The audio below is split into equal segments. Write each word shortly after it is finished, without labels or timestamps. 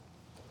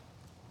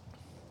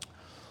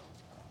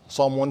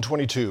Psalm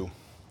 122,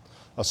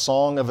 a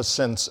song of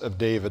ascents of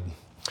David.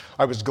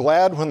 I was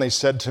glad when they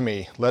said to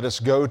me, "Let us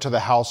go to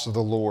the house of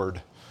the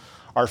Lord."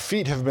 Our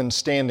feet have been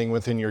standing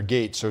within your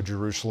gates, O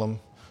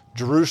Jerusalem.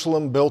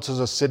 Jerusalem built as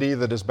a city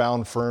that is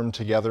bound firm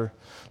together,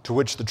 to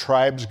which the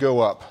tribes go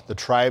up, the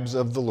tribes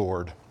of the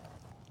Lord,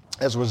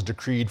 as was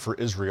decreed for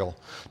Israel,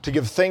 to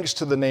give thanks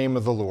to the name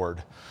of the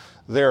Lord.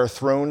 There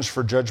thrones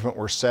for judgment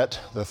were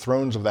set, the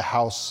thrones of the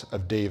house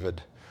of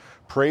David.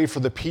 Pray for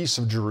the peace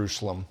of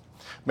Jerusalem.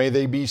 May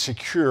they be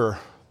secure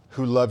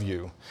who love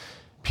you.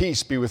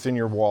 Peace be within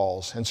your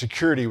walls and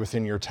security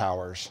within your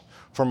towers.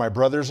 For my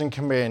brothers and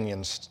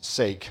companions'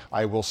 sake,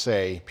 I will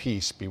say,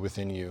 peace be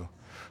within you.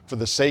 For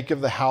the sake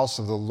of the house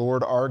of the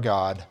Lord our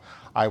God,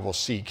 I will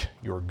seek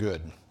your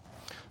good.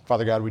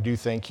 Father God, we do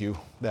thank you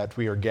that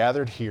we are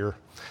gathered here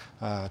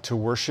to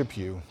worship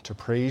you, to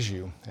praise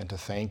you, and to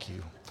thank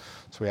you.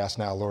 So we ask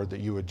now, Lord,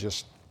 that you would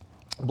just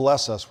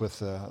bless us with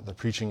the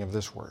preaching of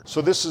this word.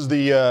 So this is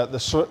the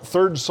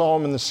third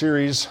psalm in the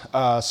series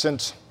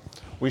since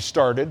we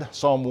started.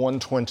 Psalm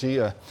 120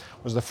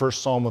 was the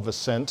first psalm of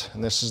ascent,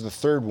 and this is the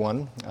third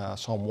one,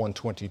 Psalm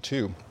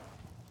 122.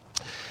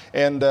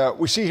 And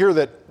we see here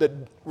that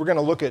we're going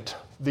to look at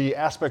the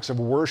aspects of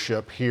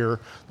worship here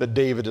that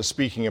David is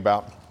speaking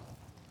about.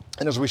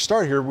 And as we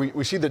start here,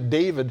 we see that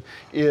David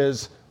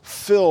is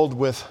filled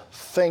with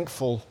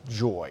thankful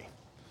joy.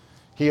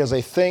 He has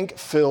a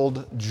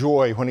thank-filled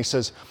joy when he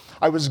says,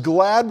 I was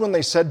glad when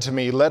they said to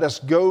me, let us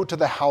go to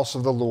the house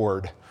of the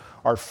Lord.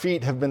 Our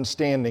feet have been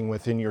standing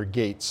within your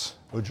gates,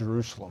 O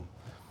Jerusalem.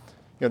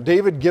 You know,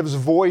 David gives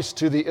voice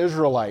to the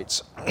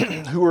Israelites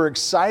who are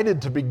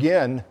excited to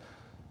begin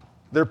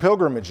their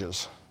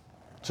pilgrimages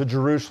to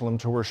Jerusalem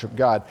to worship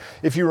God.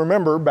 If you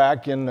remember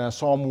back in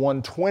Psalm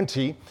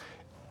 120,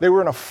 they were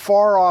in a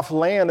far-off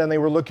land and they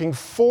were looking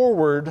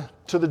forward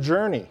to the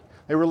journey.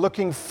 They were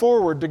looking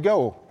forward to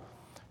go.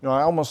 You know,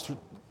 I almost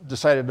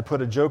decided to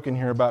put a joke in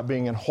here about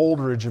being in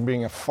Holdridge and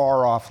being a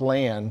far-off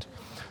land,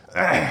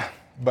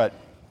 but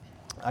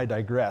I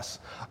digress.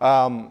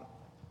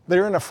 They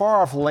were in a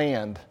far-off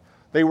land.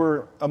 They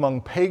were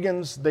among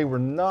pagans. They were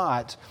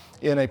not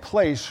in a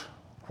place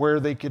where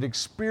they could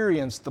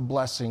experience the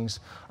blessings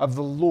of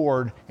the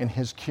Lord and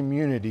His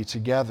community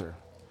together.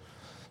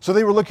 So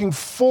they were looking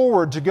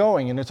forward to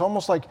going, and it's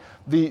almost like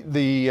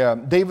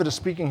David is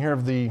speaking here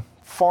of the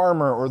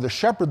farmer or the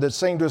shepherd that's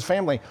saying to his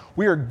family,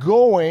 we are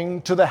going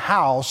to the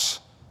house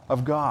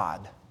of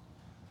God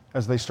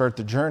as they start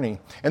the journey.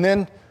 And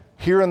then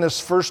here in this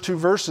first two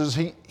verses,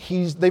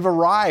 they've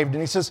arrived,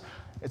 and he says,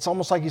 it's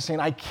almost like he's saying,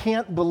 I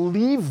can't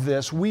believe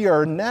this. We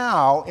are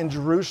now in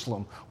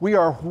Jerusalem. We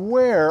are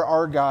where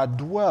our God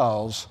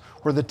dwells,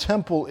 where the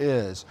temple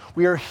is.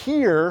 We are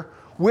here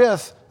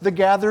with the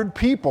gathered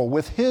people,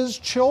 with His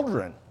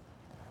children.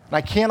 And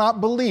I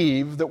cannot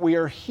believe that we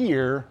are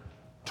here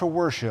to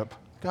worship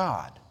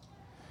God.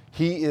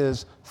 He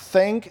is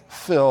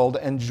thank-filled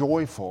and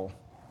joyful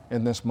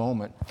in this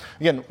moment.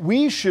 Again,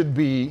 we should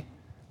be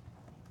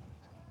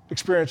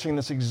experiencing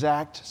this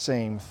exact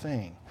same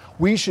thing.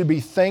 We should be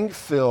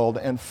thank-filled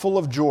and full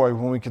of joy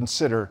when we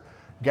consider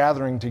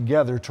gathering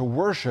together to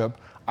worship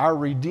our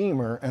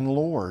Redeemer and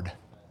Lord.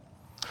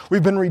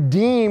 We've been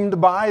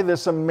redeemed by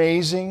this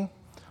amazing,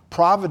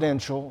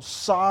 providential,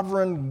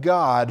 sovereign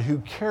God who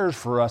cares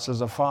for us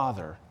as a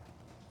Father.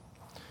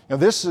 Now,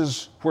 this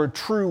is where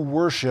true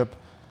worship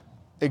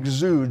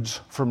exudes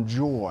from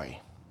joy.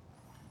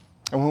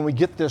 And when we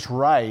get this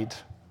right,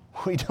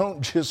 we don't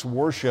just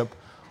worship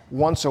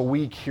once a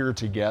week here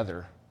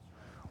together.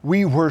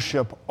 We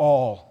worship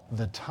all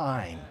the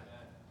time.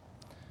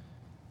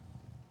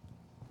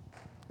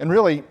 And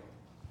really,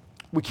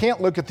 we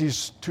can't look at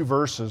these two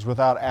verses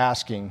without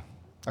asking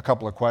a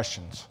couple of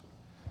questions.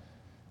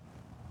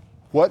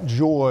 What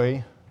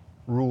joy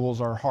rules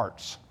our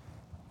hearts?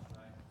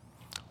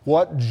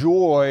 What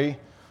joy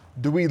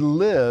do we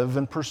live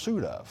in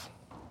pursuit of?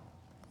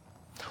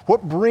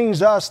 What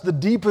brings us the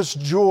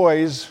deepest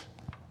joys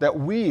that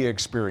we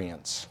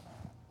experience?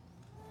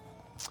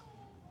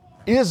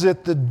 Is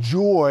it the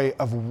joy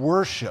of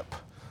worship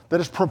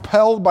that is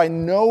propelled by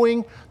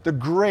knowing the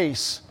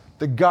grace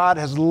that God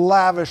has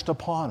lavished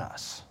upon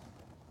us?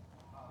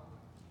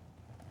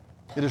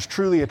 It is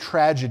truly a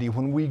tragedy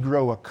when we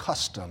grow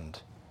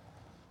accustomed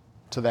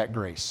to that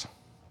grace,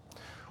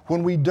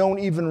 when we don't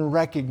even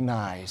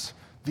recognize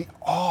the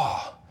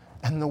awe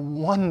and the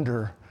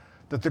wonder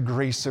that the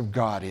grace of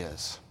God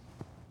is.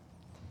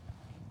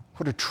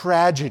 What a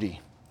tragedy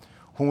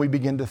when we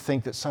begin to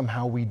think that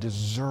somehow we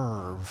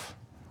deserve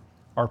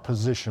our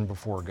position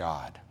before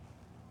God.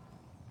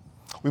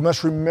 We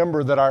must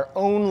remember that our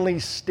only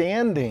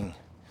standing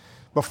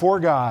before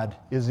God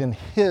is in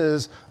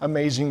His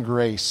amazing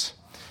grace.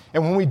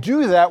 And when we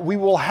do that, we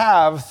will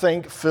have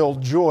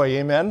thank-filled joy.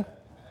 Amen?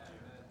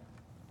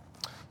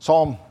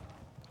 Psalm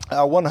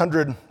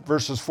 100,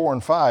 verses 4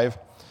 and 5.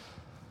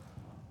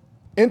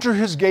 Enter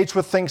His gates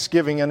with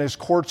thanksgiving and His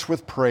courts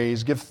with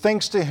praise. Give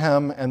thanks to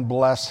Him and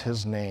bless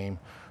His name.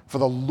 For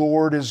the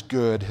Lord is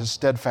good. His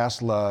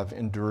steadfast love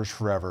endures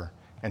forever,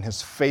 and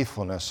His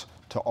faithfulness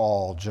to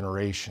all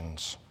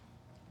generations.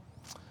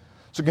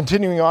 So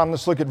continuing on,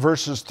 let's look at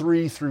verses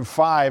 3 through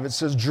 5. It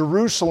says,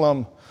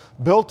 Jerusalem,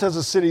 built as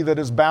a city that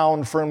is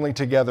bound firmly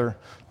together,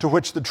 to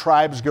which the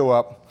tribes go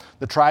up,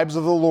 the tribes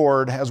of the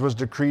Lord, as was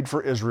decreed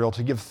for Israel,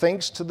 to give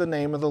thanks to the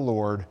name of the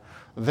Lord.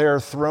 Their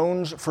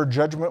thrones for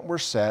judgment were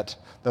set,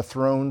 the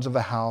thrones of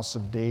the house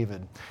of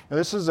David. Now,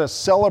 this is a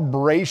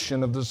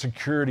celebration of the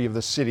security of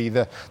the city.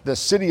 The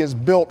city is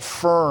built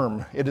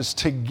firm. It is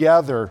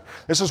together.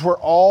 This is where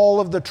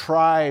all of the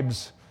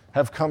tribes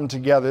have come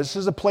together. This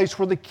is a place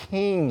where the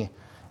king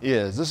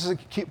is. This is a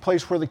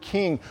place where the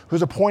king,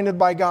 who's appointed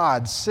by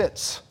God,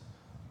 sits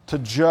to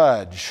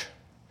judge.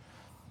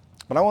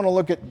 But I want to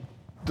look at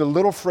the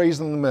little phrase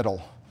in the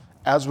middle,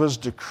 as was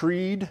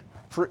decreed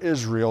for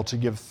Israel to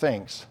give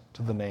thanks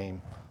to the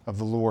name of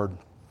the Lord.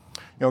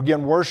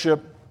 Again,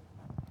 worship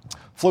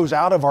flows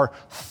out of our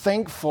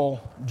thankful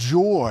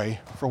joy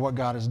for what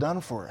God has done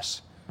for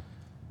us.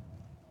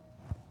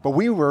 But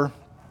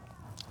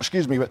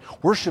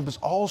worship is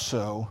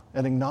also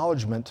an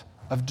acknowledgement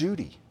of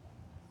duty.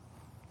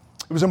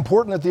 It was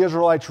important that the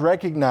Israelites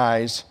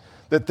recognize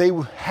that they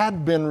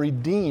had been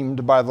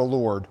redeemed by the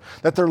Lord,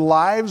 that their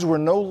lives were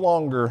no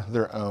longer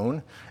their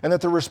own, and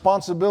that their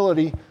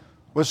responsibility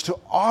was to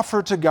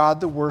offer to God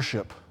the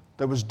worship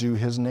that was due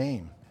His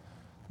name.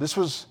 This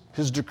was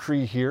His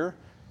decree here,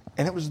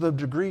 and it was the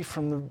decree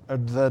from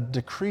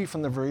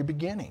the very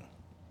beginning.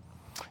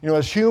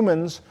 As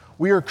humans,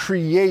 we are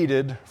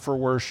created for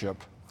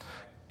worship.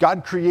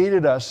 God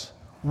created us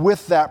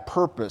with that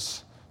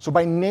purpose. So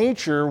by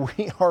nature,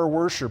 we are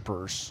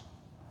worshipers.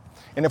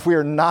 And if we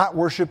are not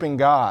worshiping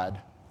God,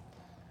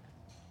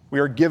 we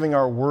are giving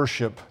our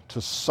worship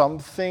to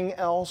something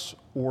else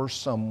or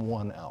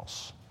someone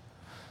else.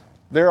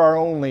 There are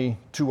only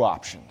two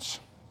options.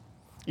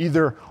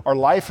 Either our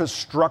life is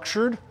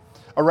structured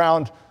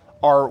around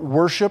our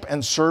worship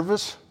and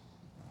service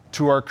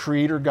to our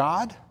Creator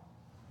God,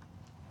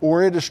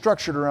 or it is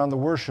structured around the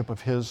worship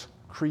of His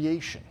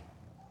creation.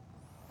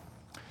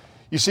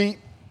 You see,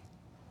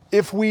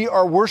 if we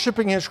are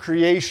worshiping His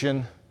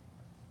creation,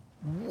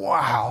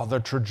 wow, the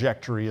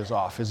trajectory is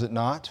off, is it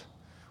not?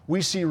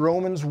 We see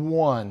Romans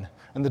 1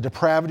 and the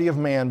depravity of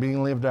man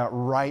being lived out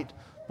right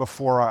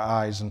before our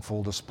eyes in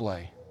full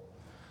display.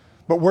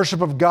 But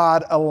worship of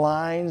God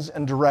aligns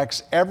and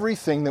directs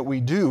everything that we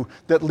do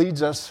that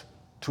leads us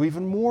to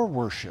even more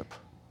worship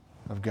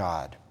of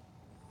God.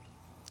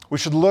 We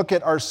should look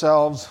at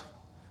ourselves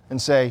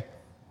and say,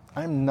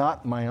 I am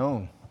not my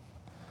own.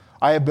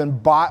 I have been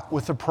bought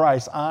with a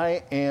price.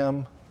 I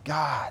am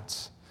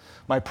God's.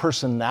 My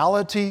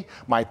personality,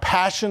 my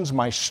passions,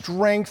 my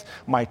strength,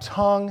 my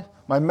tongue,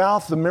 my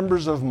mouth, the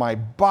members of my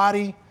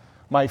body,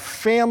 my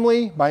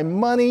family, my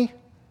money,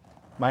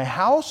 my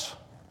house,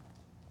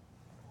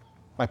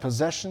 my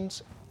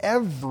possessions,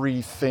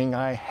 everything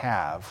I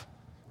have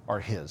are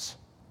His.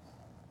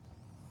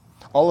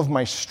 All of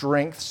my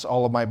strengths,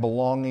 all of my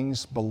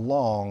belongings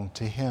belong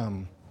to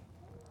Him.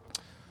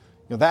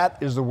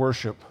 That is the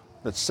worship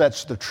that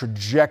sets the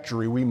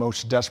trajectory we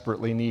most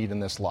desperately need in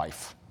this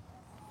life.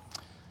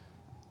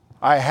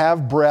 I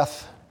have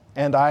breath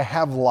and I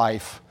have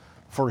life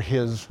for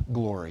His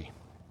glory.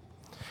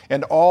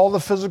 And all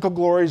the physical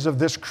glories of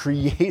this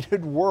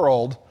created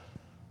world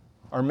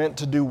are meant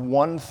to do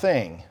one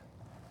thing,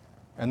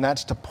 and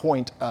that's to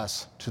point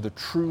us to the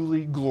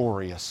truly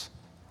glorious,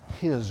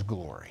 His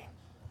glory.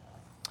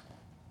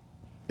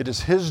 It is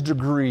His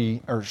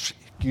decree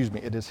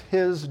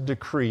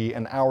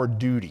and our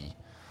duty.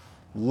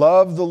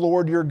 Love the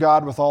Lord your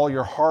God with all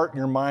your heart,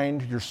 your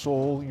mind, your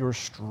soul, your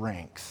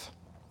strength.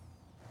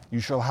 You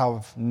shall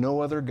have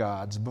no other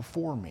gods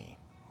before me.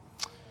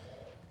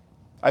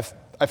 I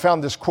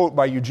found this quote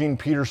by Eugene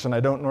Peterson. I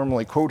don't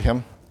normally quote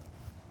him,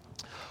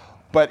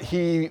 but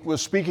he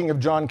was speaking of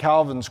John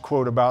Calvin's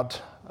quote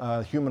about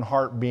human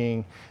heart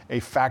being a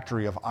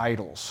factory of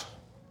idols.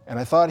 And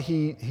I thought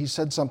he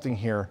said something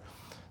here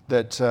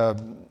that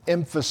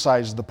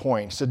emphasized the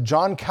point. He said,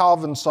 John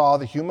Calvin saw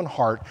the human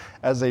heart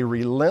as a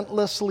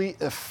relentlessly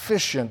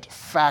efficient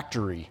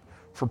factory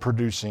for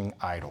producing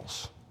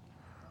idols.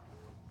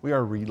 We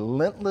are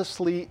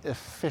relentlessly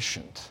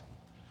efficient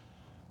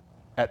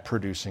at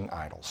producing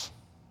idols.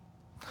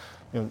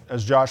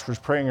 As Josh was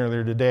praying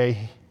earlier today,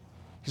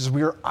 he says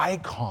we are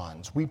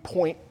icons. We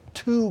point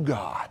to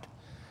God,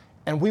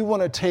 and we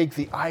want to take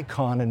the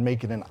icon and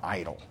make it an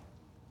idol.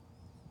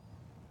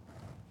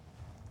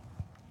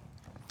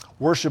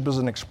 Worship is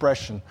an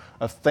expression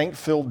of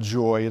thank-filled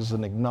joy, is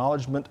an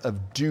acknowledgement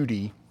of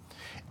duty,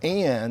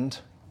 and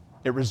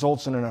it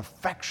results in an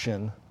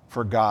affection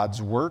for God's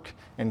work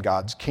and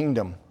God's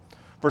kingdom.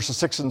 Verses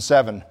 6 and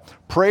 7,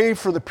 pray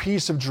for the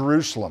peace of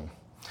Jerusalem.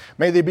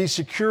 May they be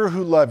secure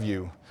who love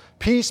you.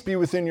 Peace be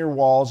within your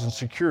walls and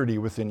security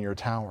within your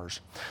towers.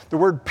 The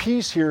word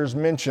peace here is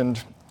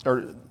mentioned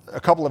a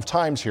couple of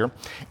times here,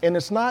 and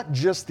it's not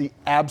just the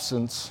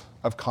absence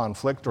of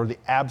conflict or the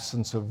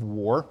absence of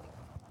war.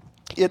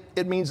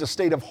 It means a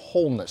state of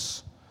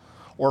wholeness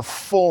or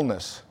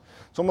fullness.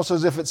 It's almost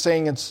as if it's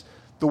saying it's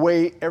the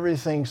way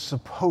everything's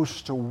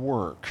supposed to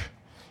work.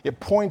 It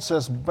points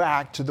us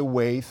back to the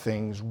way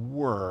things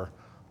were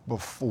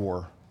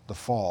before the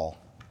fall.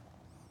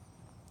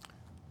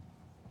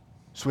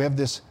 So we have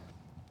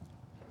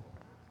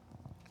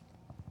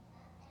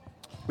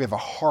a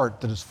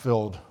heart that is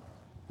filled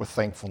with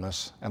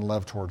thankfulness and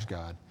love towards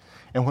God.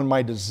 And when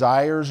my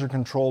desires are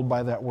controlled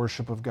by that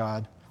worship of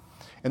God,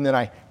 and then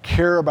I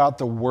care about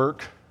the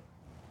work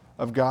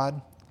of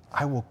God,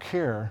 I will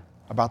care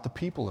about the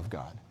people of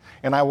God.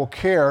 And I will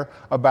care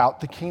about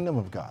the kingdom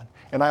of God.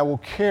 And I will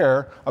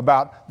care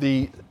about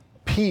the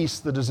peace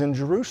that is in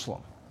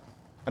Jerusalem.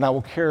 And I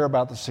will care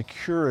about the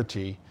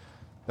security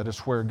that is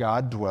where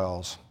God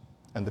dwells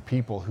and the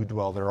people who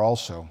dwell there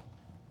also.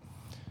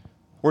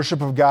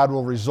 Worship of God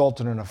will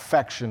result in an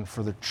affection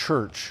for the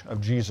church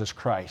of Jesus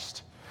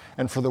Christ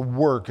and for the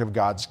work of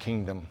God's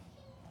kingdom.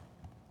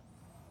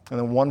 And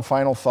then one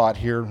final thought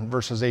here,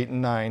 verses 8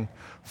 and 9.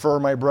 For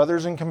my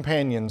brothers and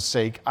companions'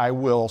 sake, I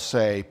will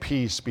say,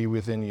 peace be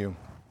within you.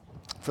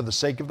 For the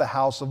sake of the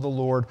house of the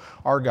Lord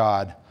our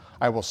God,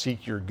 I will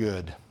seek your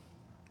good.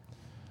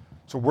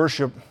 So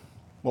worship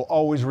will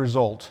always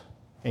result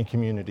in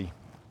community.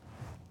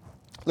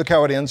 Look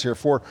how it ends here.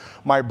 For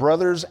my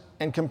brothers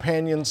and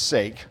companions'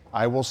 sake,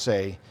 I will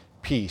say,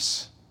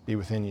 peace be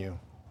within you.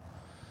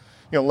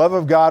 Love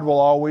of God will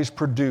always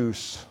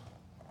produce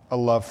a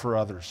love for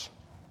others.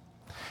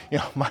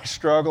 My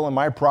struggle and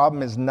my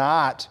problem is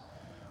not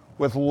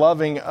with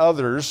loving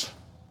others.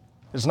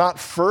 It's not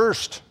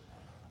first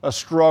a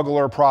struggle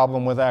or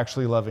problem with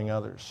actually loving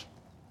others.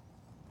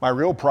 My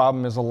real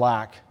problem is a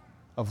lack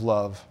of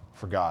love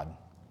for God.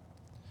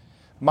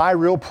 My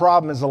real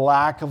problem is a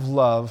lack of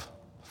love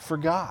for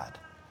God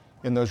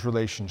in those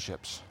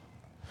relationships.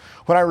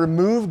 When I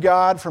remove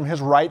God from his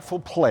rightful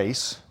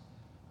place,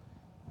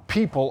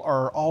 people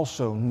are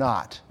also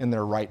not in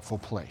their rightful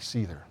place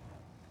either.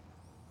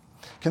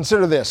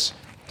 Consider this.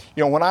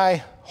 When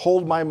I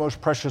hold my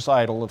most precious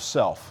idol of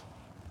self,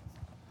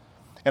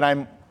 and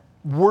I'm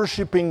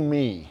worshiping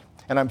me,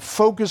 and I'm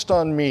focused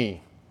on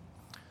me,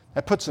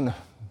 that puts a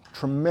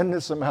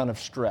tremendous amount of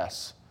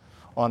stress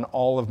on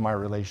all of my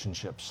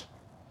relationships.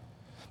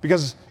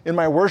 Because in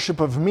my worship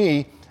of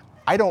me,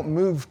 I don't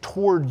move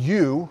toward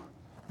you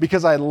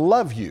because I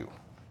love you.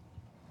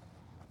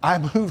 I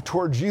move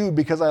towards you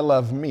because I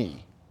love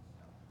me.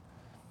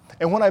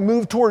 And when I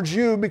move towards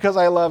you because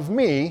I love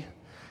me,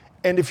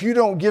 and if you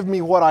don't give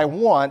me what I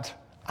want,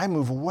 I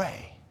move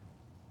away.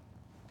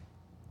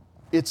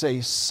 It's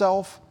a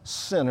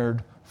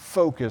self-centered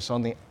focus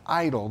on the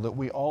idol that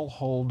we all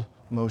hold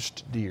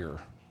most dear.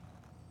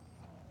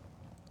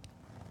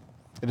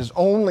 It is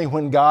only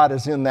when God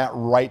is in that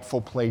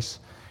rightful place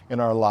in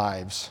our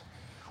lives,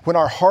 when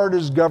our heart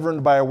is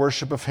governed by a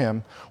worship of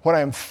him, when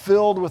I am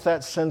filled with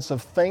that sense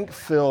of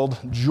thank-filled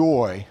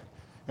joy,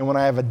 and when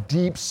I have a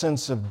deep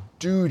sense of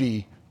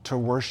duty to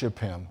worship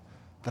him,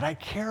 that I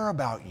care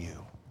about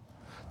you,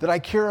 that I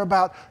care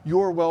about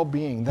your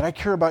well-being, that I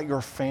care about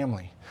your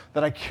family,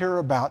 that I care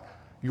about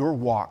your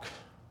walk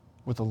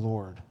with the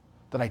Lord,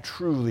 that I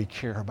truly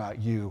care about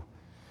you.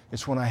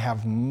 It's when I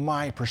have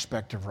my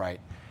perspective right,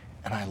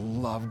 and I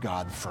love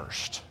God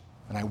first,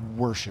 and I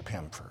worship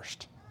him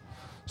first.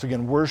 So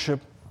again, worship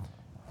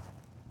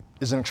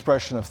is an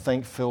expression of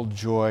thank-filled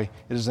joy.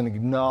 It is an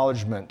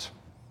acknowledgement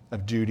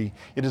of duty.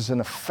 It is an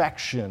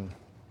affection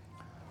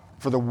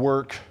for the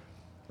work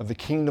of the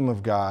kingdom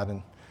of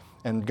God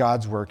and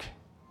God's work.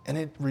 And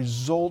it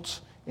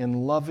results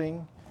in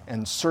loving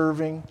and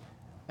serving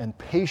and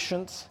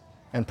patience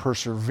and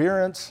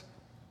perseverance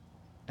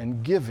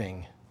and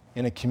giving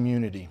in a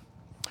community.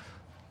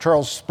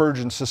 Charles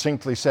Spurgeon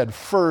succinctly said,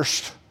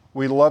 first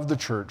we love the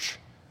church,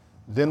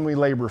 then we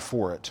labor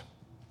for it.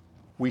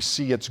 We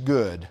see its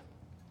good,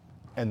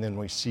 and then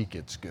we seek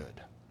its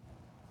good.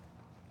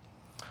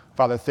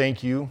 Father,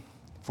 thank you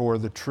for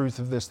the truth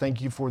of this.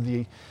 Thank you for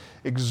the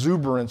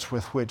exuberance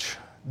with which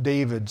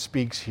David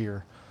speaks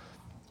here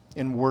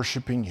in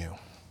worshiping you.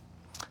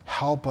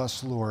 Help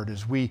us, Lord,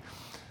 as we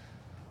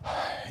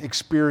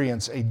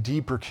experience a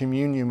deeper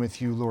communion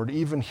with you, Lord,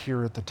 even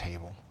here at the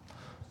table.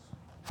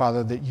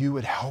 Father, that you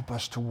would help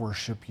us to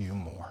worship you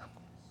more.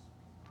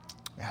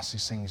 I ask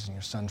these things in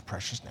your Son's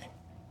precious name.